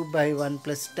 2 by 1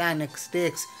 plus tan x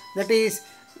dx. That is,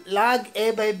 log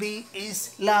a by b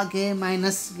is log a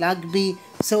minus log b.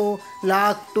 So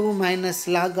log 2 minus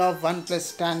log of 1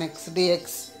 plus tan x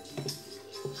dx.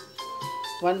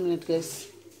 1 minute, guys.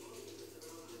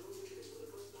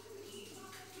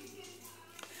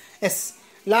 Yes,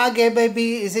 log a by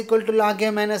b is equal to log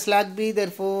a minus log b.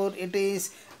 Therefore, it is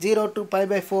 0 to pi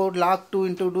by 4 log 2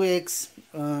 into dx,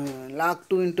 log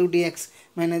 2 into dx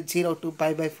minus 0 to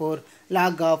pi by 4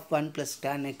 log of 1 plus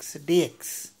tan x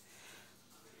dx.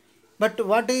 But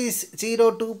what is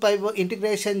 0 to pi by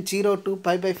integration 0 to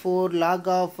pi by 4 log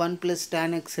of 1 plus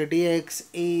tan x dx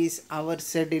is our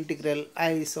said integral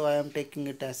I. So I am taking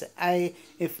it as I.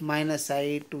 If minus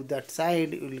I to that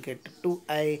side, you will get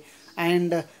 2i.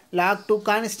 And log 2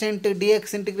 constant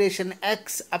dx integration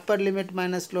x upper limit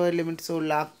minus lower limit, so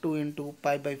log 2 into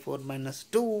pi by 4 minus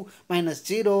 2 minus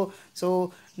 0.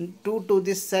 So 2 to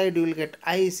this side you will get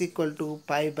I is equal to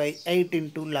pi by 8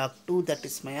 into log 2. That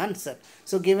is my answer.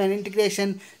 So given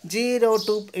integration 0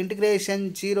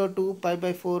 to pi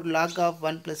by 4 log of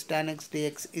 1 plus tan x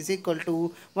dx is equal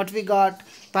to what we got,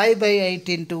 pi by 8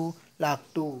 into log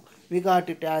 2. We got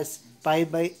it as pi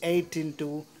by 8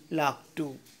 into log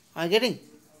 2. Are you getting?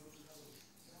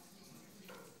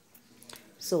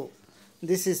 So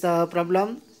this is the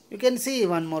problem. You can see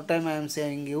one more time I am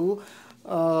saying you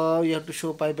have to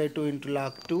show pi by 2 into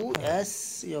log 2.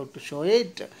 Yes, you have to show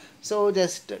it. So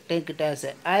just take it as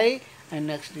a I and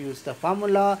next use the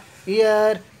formula.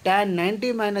 Here tan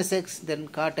 90 minus x, then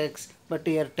cot x, but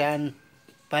here tan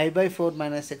pi by 4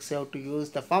 minus x, you have to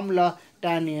use the formula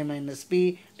tan a minus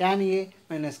b, tan a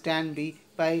minus tan b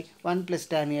by 1 plus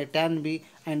tan a tan b,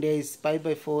 and a is pi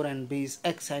by 4 and b is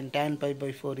x, and tan pi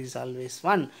by 4 is always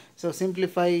 1. So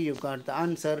simplify, you got the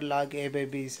answer. Log a by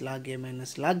b is log a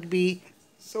minus log b.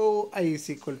 So I is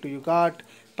equal to, you got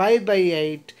pi by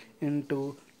 8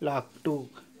 into log 2.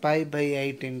 Pi by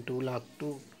 8 into log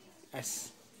 2.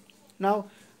 Yes. Now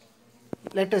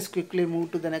let us quickly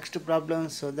move to the next problem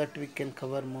so that we can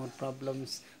cover more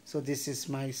problems. So this is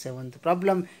my 7th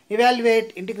problem.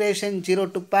 Evaluate integration 0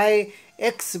 to pi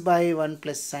x by 1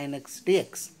 plus sin x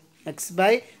dx. X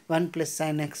by 1 plus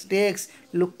sin x dx.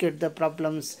 Look at the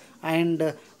problems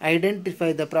and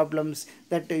identify the problems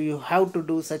that you have to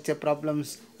do such a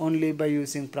problems only by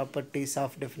using properties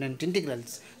of different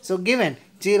integrals. So given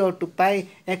 0 to pi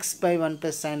x by 1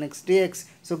 plus sin x dx.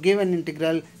 So given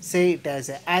integral, say it as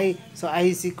a I. So I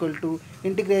is equal to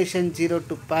integration 0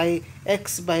 to pi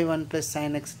x by 1 plus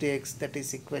sin x dx. That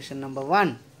is equation number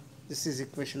 1. This is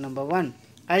equation number 1.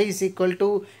 I is equal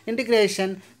to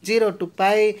integration 0 to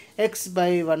pi x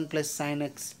by 1 plus sin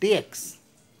x dx.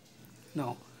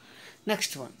 Now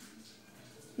next one.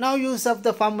 Now use of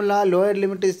the formula, lower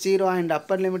limit is 0 and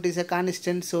upper limit is a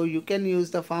constant. So you can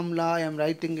use the formula. I am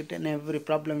writing it in every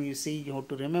problem you see. You have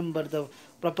to remember the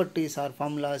properties or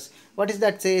formulas. What is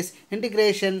that says?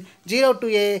 Integration 0 to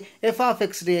a f of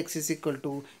x dx is equal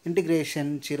to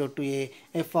integration 0 to a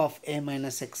f of a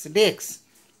minus x dx.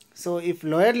 So if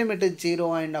lower limit is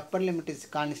 0 and upper limit is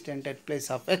constant, at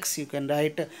place of x you can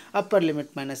write upper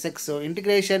limit minus x. So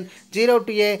integration 0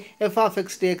 to a f of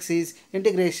x dx is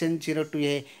integration 0 to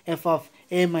a f of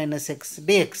a minus x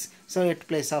dx. So at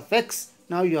place of x,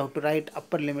 now you have to write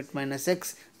upper limit minus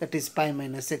x, that is pi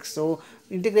minus x. So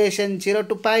integration 0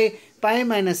 to pi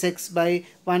minus x by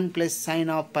 1 plus sine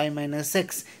of pi minus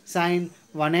x. Sine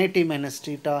 180 minus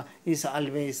theta is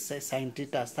always sine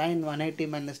theta. Sine 180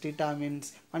 minus theta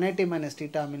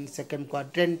means second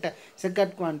quadrant.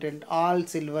 Second quadrant, all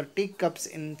silver teacups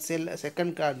in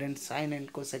second quadrant, sine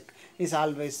and cosec is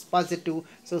always positive.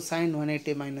 So sine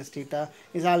 180 minus theta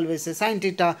is always a sine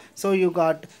theta. So you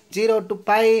got 0 to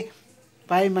pi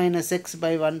minus x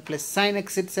by 1 plus sine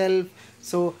x itself.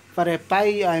 So for a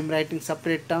pi I am writing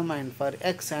separate term and for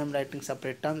x I am writing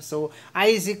separate term. So I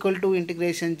is equal to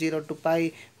integration 0 to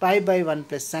pi by 1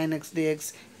 plus sine x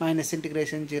dx minus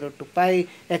integration 0 to pi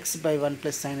x by 1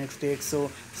 plus sine x dx.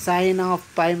 So sine of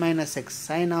pi minus x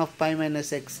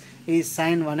is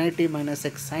sine 180 minus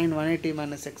x. Sine 180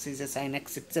 minus x is a sine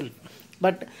x itself.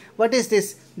 But what is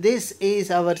this? This is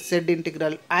our z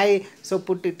integral I. So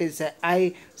put it as a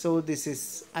I. So this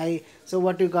is I. So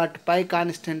what you got? Pi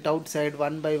constant outside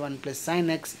 1 by 1 plus sine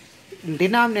x. In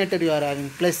denominator you are having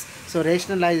plus. So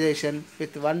rationalization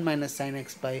with 1 minus sine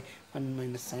x by 1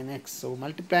 minus sine x. So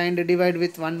multiply and divide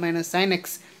with 1 minus sine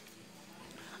x.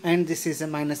 And this is a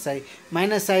minus I.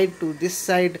 Minus I to this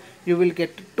side you will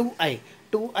get 2i.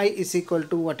 2i is equal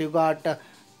to what you got?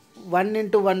 1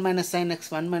 into 1 minus sin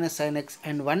x, 1 minus sin x,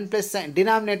 and 1 plus sin,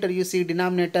 denominator you see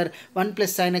denominator 1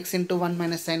 plus sin x into 1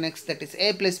 minus sin x, that is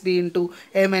a plus b into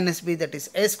a minus b, that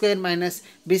is a square minus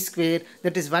b square,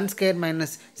 that is 1 square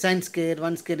minus sin square,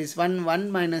 1 square is 1, 1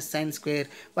 minus sin square,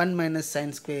 1 minus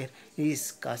sin square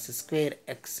is cos square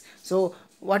x. So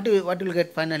what you will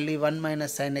get finally? 1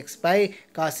 minus sin x by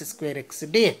cos square x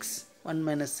dx. 1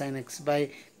 minus sin x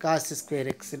by cos square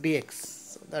x dx.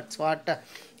 So that's what.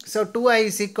 So 2i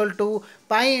is equal to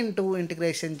pi into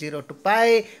integration 0 to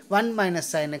pi 1 minus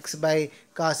sin x by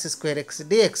cos square x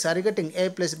dx. Are you getting? A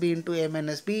plus b into a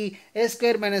minus b, a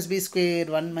square minus b square,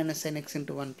 1 minus sin x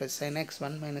into 1 plus sin x,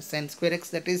 1 minus sin square x,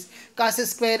 that is cos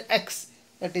square x.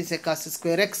 That is a cos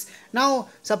square x. Now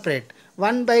separate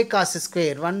 1 by cos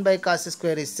square. 1 by cos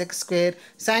square is sec square.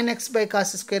 Sin x by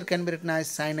cos square can be written as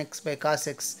sin x by cos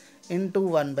x. into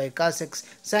 1 by cos x.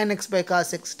 Sin x by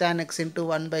cos x, tan x into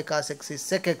 1 by cos x is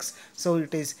sec x. So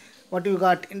it is what you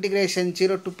got, integration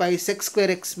 0 to pi sec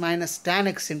square x minus tan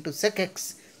x into sec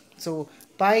x. So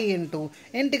pi into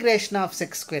integration of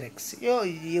sec square x.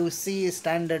 You see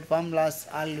standard formulas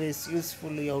always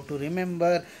useful. You have to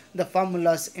remember the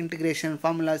formulas, integration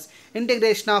formulas.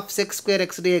 Integration of sec square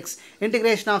x dx.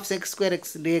 Integration of sec square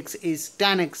x dx is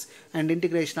tan x, and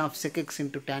integration of sec x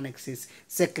into tan x is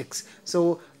sec x.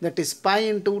 So that is pi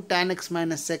into tan x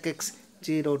minus sec x,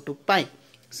 0 to pi.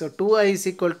 So 2i is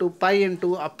equal to pi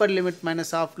into upper limit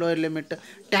minus half lower limit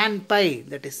tan pi,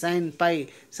 that is sin pi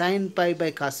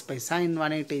by cos pi. Sin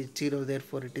 180 is 0,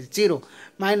 therefore it is 0,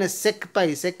 minus sec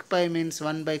pi means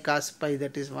 1 by cos pi,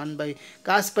 that is 1 by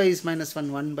cos pi is minus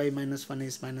 1, 1 by minus 1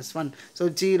 is minus 1. So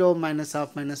 0 minus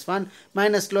half minus 1,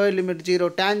 minus lower limit 0,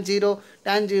 tan 0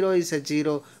 is a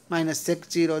 0, minus sec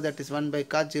 0, that is 1 by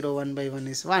cos 0, 1 by 1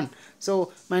 is 1.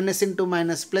 So minus into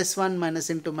minus plus 1, minus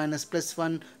into minus plus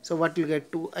 1. So what you get,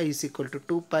 2i is equal to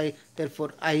 2 pi,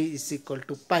 therefore I is equal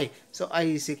to pi. So I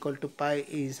is equal to pi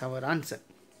is our answer.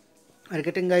 Are you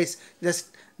getting, guys? Just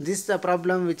this is the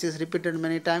problem which is repeated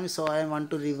many times, so I want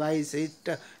to revise it.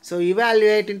 So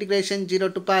evaluate integration 0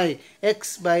 to pi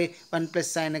x by 1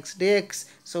 plus sin x dx.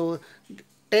 So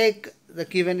take the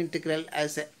given integral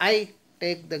as a I.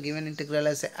 Take the given integral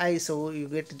as a I, so you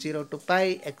get 0 to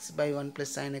pi x by 1 plus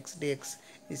sin x dx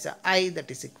is a I, that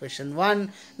is equation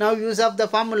 1. Now use of the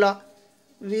formula.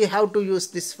 We have to use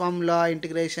this formula,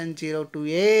 integration 0 to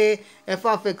a f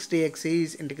of x dx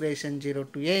is integration 0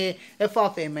 to a f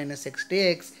of a minus x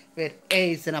dx, where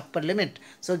a is an upper limit.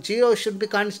 So 0 should be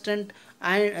constant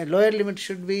and lower limit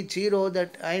should be 0,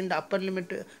 that and upper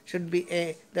limit should be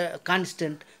a, the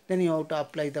constant. Then you have to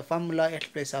apply the formula.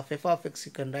 At place of f of x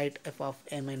you can write f of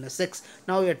a minus x.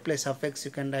 Now at place of x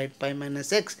you can write pi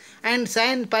minus x, and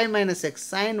sin pi minus x,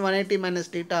 sin 180 minus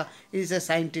theta is a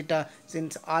sin theta,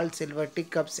 since all silver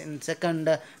teacups in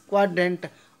second quadrant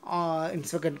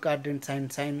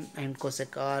sin and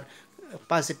cosec are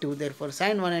positive, therefore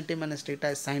sin 180 minus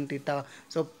theta is sin theta.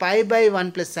 So pi by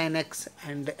 1 plus sin x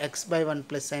and x by 1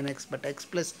 plus sin x, but x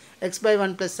by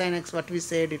 1 plus sin x, what we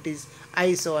said, it is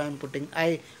I, so I am putting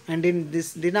I, and in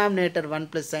this denominator 1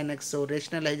 plus sin x, so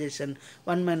rationalization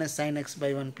 1 minus sin x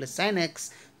by 1 plus sin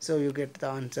x, so you get the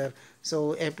answer.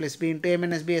 So a plus b into a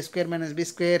minus b, a square minus b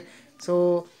square.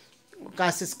 So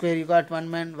cos square, you got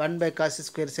 1 by cos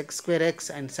square sec square x,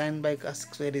 and sin by cos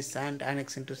square is sin tan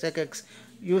x into sec x.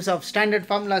 Use of standard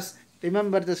formulas.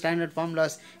 Remember the standard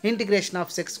formulas. Integration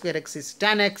of sec square x is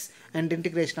tan x, and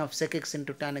integration of sec x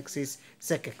into tan x is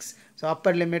sec x. So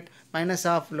upper limit minus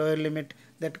half lower limit,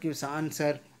 that gives the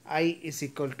answer I is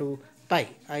equal to pi.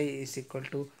 I is equal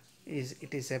to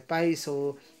it is a pi.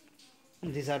 So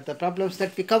these are the problems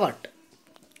that we covered.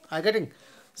 Are you getting?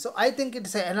 So I think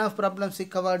it's enough problems we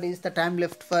covered. Is the time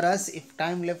left for us? If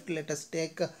time left, let us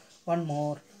take one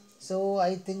more. So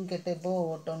I think at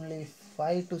about only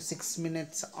 5 to 6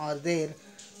 minutes are there.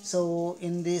 So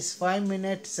in these 5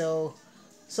 minutes, so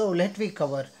let me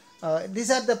cover.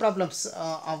 These are the problems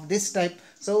of this type.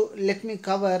 So let me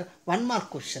cover 1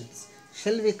 mark questions.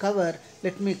 Shall we cover?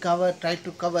 Let me try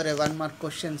to cover a 1 mark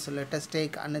question. So let us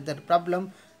take another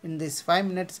problem in these 5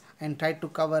 minutes and try to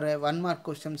cover a 1 mark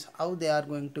questions, how they are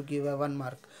going to give a 1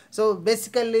 mark. So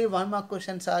basically 1 mark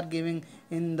questions are giving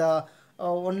in the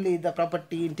only the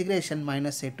property integration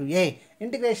minus a to a.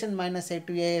 Integration minus a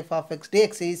to a f of x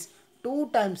dx is 2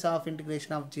 times of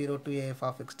integration of 0 to a f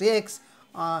of x dx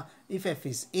if f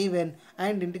is even,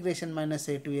 and integration minus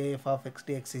a to a f of x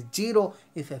dx is 0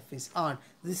 if f is odd.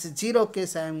 This is 0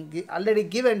 case. I am already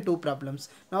given 2 problems.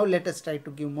 Now let us try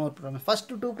to give more problems. First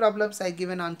 2 problems I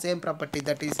given on same property,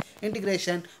 that is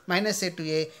integration minus a to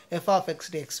a f of x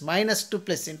dx minus 2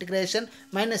 plus integration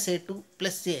minus a to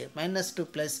plus a minus 2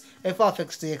 plus f of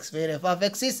x dx, where f of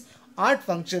x is odd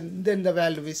function, then the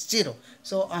value is 0.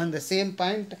 So on the same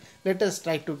point, let us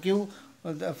try to give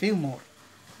a few more.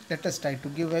 Let us try to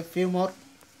give a few more.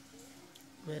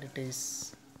 Where it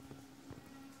is?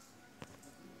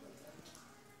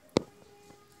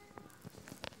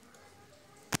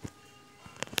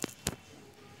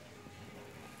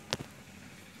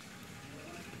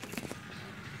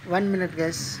 One minute,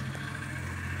 guys.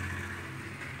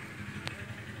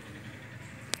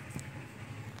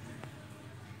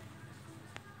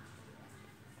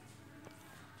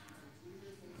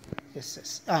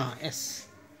 Yes.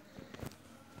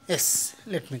 Yes.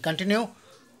 Let me continue.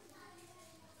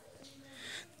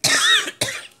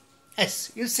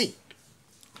 Yes, you see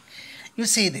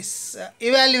this.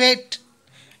 Evaluate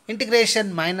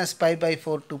integration minus pi by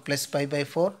 4 to plus pi by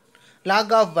 4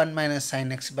 log of 1 minus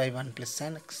sin x by 1 plus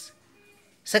sin x.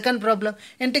 Second problem,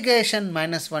 integration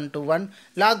minus 1 to 1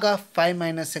 log of 5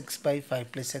 minus x by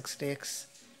 5 plus x dx.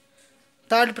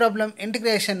 Third problem,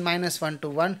 integration minus 1 to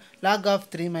 1 log of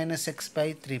 3 minus x by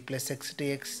 3 plus x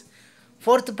dx.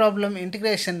 Fourth problem,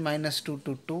 integration minus 2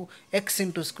 to 2 x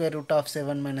into square root of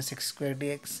 7 minus x square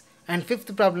dx. And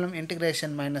fifth problem,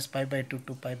 integration minus pi by 2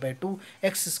 to pi by 2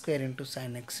 x square into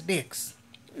sin x dx.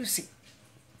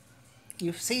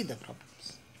 You see the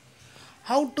problems.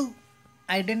 How to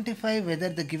identify whether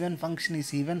the given function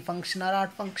is even function or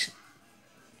odd function?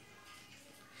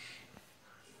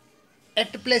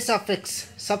 At place of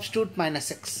x, substitute minus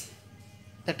x,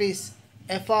 that is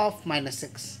f of minus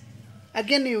x.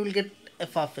 Again you will get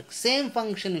f of x, same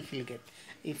function if you will get.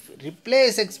 If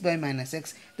replace x by minus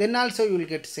x, then also you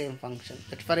will get same function.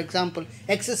 That for example,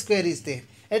 x square is there.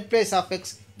 At place of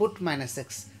x, put minus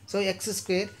x. So x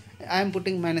square, I am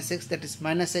putting minus x, that is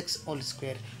minus x whole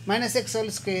square. Minus x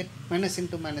whole square, minus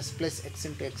into minus plus x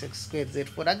into x square.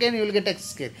 Therefore again you will get x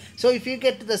square. So if you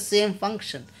get the same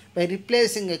function by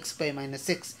replacing x by minus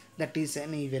x, that is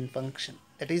an even function.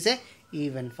 That is a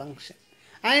even function.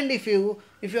 And if you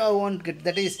want to get,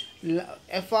 that is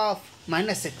f of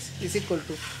minus x is equal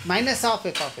to minus of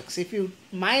f of x. If you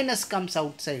minus comes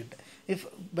outside, if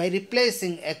by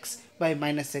replacing x by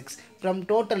minus x, from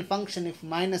total function if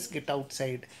minus get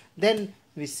outside, then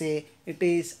we say it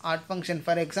is odd function.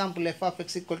 For example, f of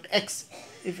x equal to x.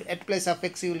 If at place of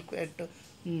x you will get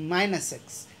minus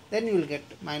x, then you will get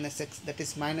minus x, that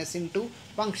is minus into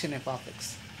function f of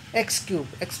x. X cube,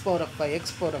 x power of 5,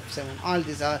 x power of 7, all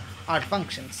these are odd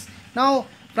functions. Now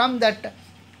from that,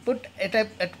 put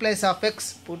at place of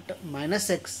x, put minus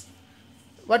x.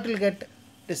 What will get?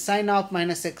 The sine of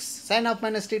minus x. Sine of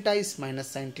minus theta is minus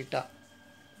sine theta.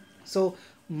 So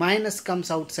minus comes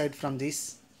outside from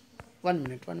this. 1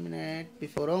 minute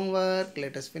before homework,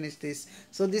 let us finish this.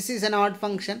 So this is an odd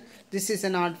function, this is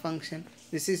an odd function,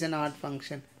 this is an odd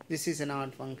function, this is an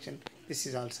odd function, this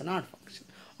is also an odd function.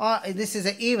 Or this is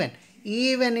a even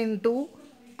into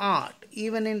odd.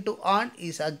 Even into odd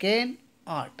is again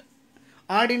odd.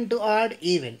 Odd into odd,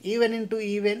 even into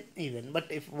even. But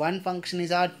if one function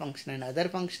is odd function and other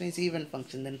function is even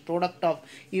function, then product of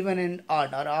even and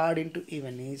odd or odd into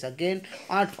even is again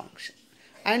odd function.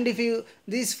 And if you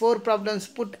these four problems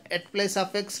put at place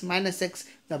of x minus x,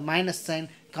 the minus sign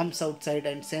comes outside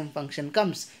and same function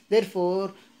comes.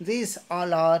 Therefore these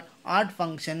all are odd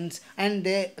functions, and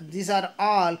these are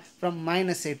all from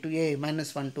minus a to a,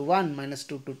 minus 1 to 1, minus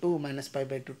 2 to 2, minus pi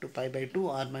by 2 to pi by 2,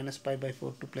 or minus pi by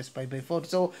 4 to plus pi by 4.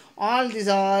 So all these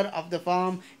are of the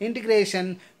form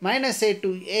integration minus a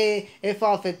to a f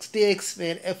of x dx,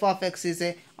 where f of x is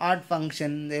a odd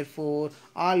function. Therefore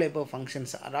all above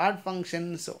functions are odd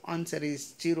functions. So answer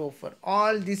is 0 for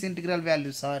all these integral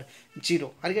values are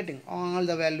 0. Are you getting? All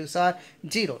the values are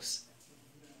zeros.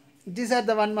 These are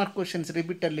the 1 mark questions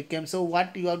repeatedly came. So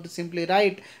what you have to simply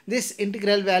write, this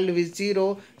integral value is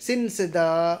 0 since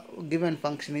the given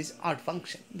function is odd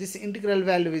function. This integral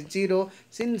value is 0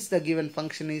 since the given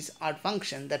function is odd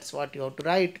function. That's what you have to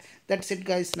write. That's it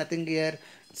guys, nothing here.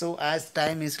 So as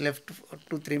time is left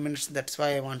 2-3 minutes, that's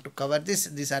why I want to cover this.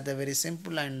 These are the very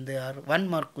simple and they are 1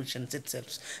 mark questions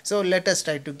itself. So let us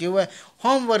try to give a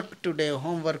homework today.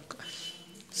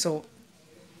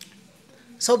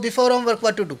 So before homework,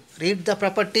 what to do? Read the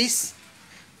properties,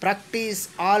 practice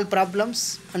all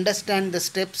problems, understand the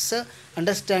steps,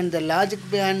 understand the logic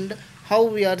behind how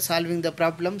we are solving the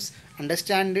problems,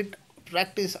 understand it,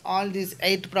 practice all these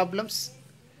 8 problems.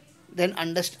 Then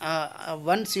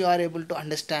once you are able to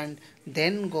understand,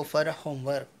 then go for a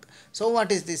homework. So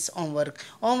what is this homework?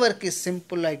 Homework is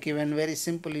simple, I given very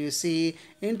simple. You see,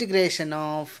 integration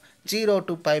of 0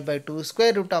 to pi by 2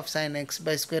 square root of sin x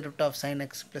by square root of sin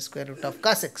x plus square root of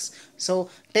cos x. So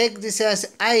take this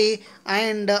as I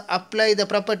and apply the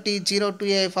property 0 to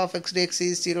a f of x dx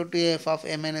is 0 to a f of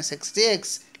a minus x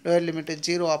dx. Lower limit is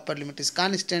 0, upper limit is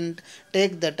constant.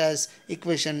 Take that as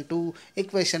equation 2.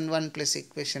 Equation 1 plus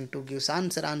equation 2 gives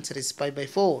answer. Answer is pi by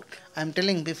 4. I am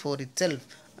telling before itself.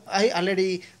 I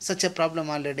already such a problem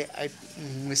already I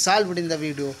solved in the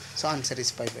video. So answer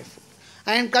is pi by 4.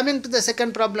 And coming to the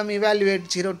second problem,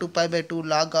 evaluate 0 to pi by 2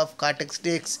 log of cot x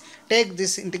dx. Take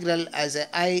this integral as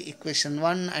a I equation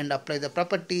 1 and apply the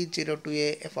property 0 to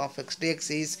a f of x dx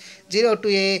is 0 to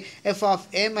a f of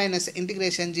a minus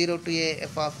integration 0 to a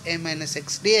f of a minus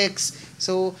x dx.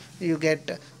 So you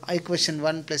get equation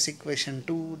 1 plus equation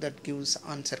 2, that gives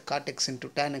answer cot x into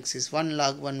tan x is 1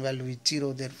 log 1 value is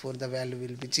 0, therefore the value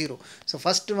will be 0. So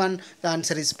first one the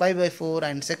answer is pi by 4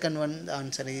 and second one the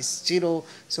answer is 0.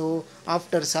 So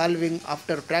after solving,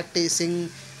 after practicing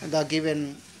the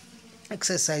given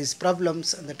exercise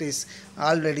problems, that is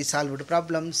already solved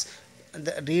problems.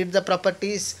 Read the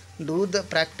properties, do the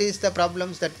practice the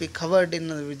problems that we covered in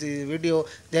the video,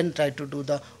 then try to do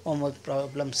the homework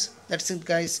problems. That's it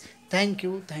guys. Thank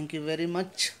you very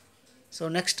much. So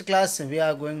next class we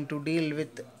are going to deal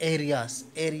with area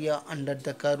under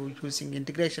the curve using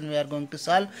integration we are going to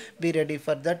solve. Be ready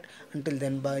for that. Until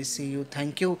then, bye, see you,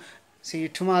 thank you, see you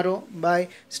tomorrow, bye,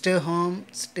 stay home,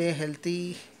 stay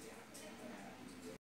healthy.